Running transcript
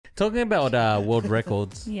Talking about world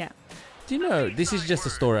records. Yeah. Do you know, this is just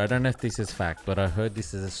a story. I don't know if this is fact, but I heard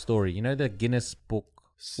this is a story. You know the Guinness Book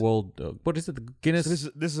World... what is it? The Guinness...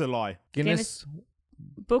 So this is a lie. Guinness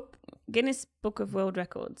Book of World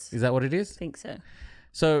Records. Is that what it is? I think so.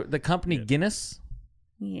 So the company Guinness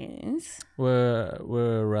Yes.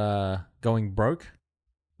 were going broke.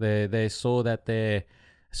 They saw that their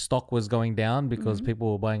stock was going down because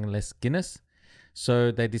people were buying less Guinness.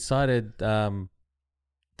 So they decided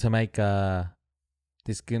to make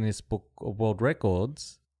this Guinness Book of World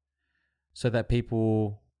Records so that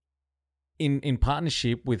people, in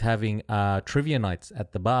partnership with having trivia nights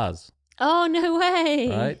at the bars. Oh, no way.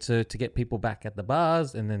 Right? So to get people back at the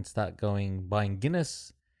bars and then start buying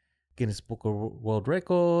Guinness Book of World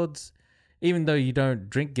Records. Even though you don't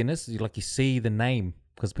drink Guinness, you see the name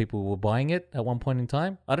because people were buying it at one point in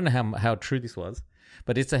time. I don't know how true this was,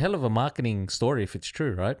 but it's a hell of a marketing story if it's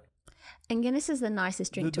true, right? And Guinness is the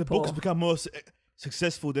nicest drink to The pour. book's become more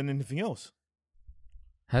successful than anything else.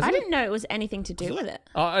 Has I it? didn't know it was anything to do with it.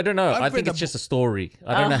 Oh, I don't know. I I've think read it's the just a story.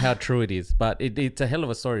 I don't know how true it is, but it's a hell of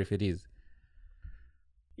a story if it is.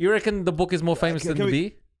 You reckon the book is more famous than the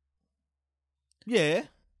beer? Yeah.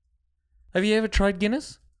 Have you ever tried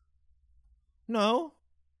Guinness? No.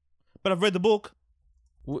 But I've read the book.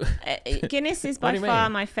 Guinness is What by do you far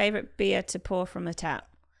mean? my favourite beer to pour from a tap.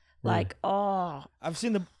 I've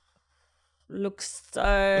seen the... Looks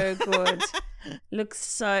so good. Looks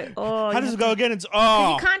so... Oh, How does it go again? It's...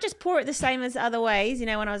 'cause you can't just pour it the same as other ways. You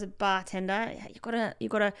know, when I was a bartender,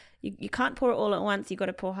 you can't pour it all at once. You got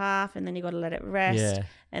to pour half, and then you got to let it rest,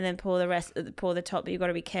 and then pour the top. But you got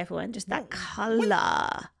to be careful, and just that colour.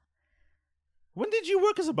 When did you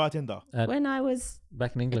work as a bartender? When I was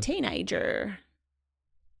Back in a England. teenager,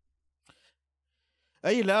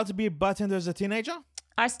 Are you allowed to be a bartender as a teenager?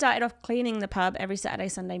 I started off cleaning the pub every Saturday,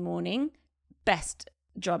 Sunday morning. Best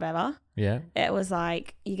job ever. Yeah. It was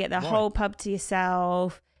like you get the whole pub to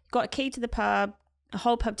yourself. Got a key to the pub, a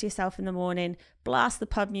whole pub to yourself in the morning. Blast the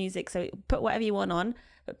pub music, so put whatever you want on,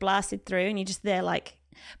 but blasted through, and you're just there like.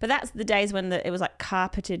 But that's the days when it was like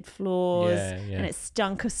carpeted floors and it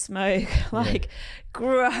stunk of smoke,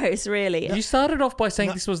 gross, really. You started off by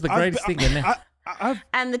saying this was the greatest thing.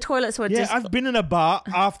 And the toilets were I've been in a bar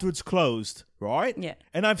after it's closed, right? Yeah.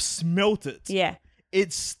 And I've smelt it. Yeah.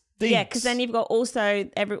 It stinks. Yeah, because then you've got also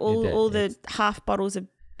all the half bottles of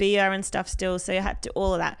beer and stuff still, so you had to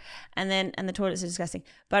all of that, and the toilets are disgusting.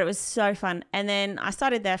 But it was so fun. And then I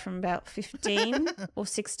started there from about 15 or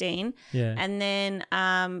 16. Yeah. And then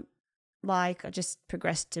I just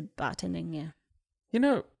progressed to bartending. Yeah. You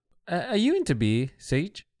know, are you into beer,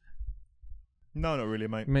 Siege? No, not really,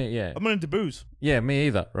 mate. Me, yeah. I'm not into booze. Yeah, me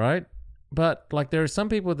either, right? But there are some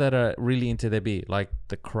people that are really into their beer, like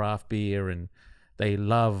the craft beer, and they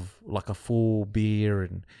love a full beer,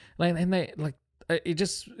 and they it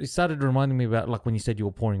started reminding me about when you said you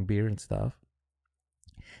were pouring beer and stuff.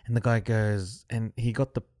 And the guy goes, and he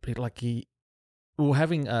got we were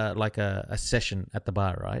having a session at the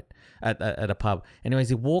bar, right? At a pub. Anyways,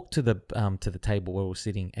 he walked to the table where we were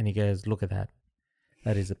sitting, and he goes, "Look at that.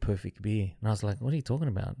 That is a perfect beer." And I was like, "What are you talking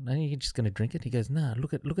about? Are you just going to drink it?" He goes, "Nah,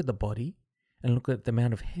 look at the body and look at the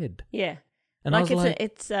amount of head." Yeah. And I was like,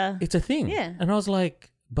 it's a thing. Yeah. And I was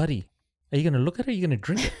like, "Buddy, are you going to look at it or are you going to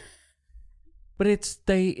drink it?" But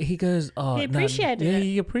he goes, "Oh, he appreciated it.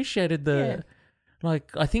 He appreciated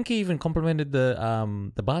I think he even complimented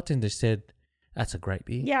the bartender, said, "That's a great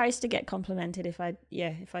beer." Yeah, I used to get complimented if I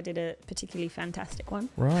did a particularly fantastic one.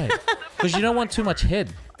 Right. Because you don't want too much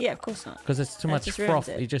head. Yeah, of course not. Because it's too much just ruins froth.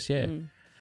 it. You just,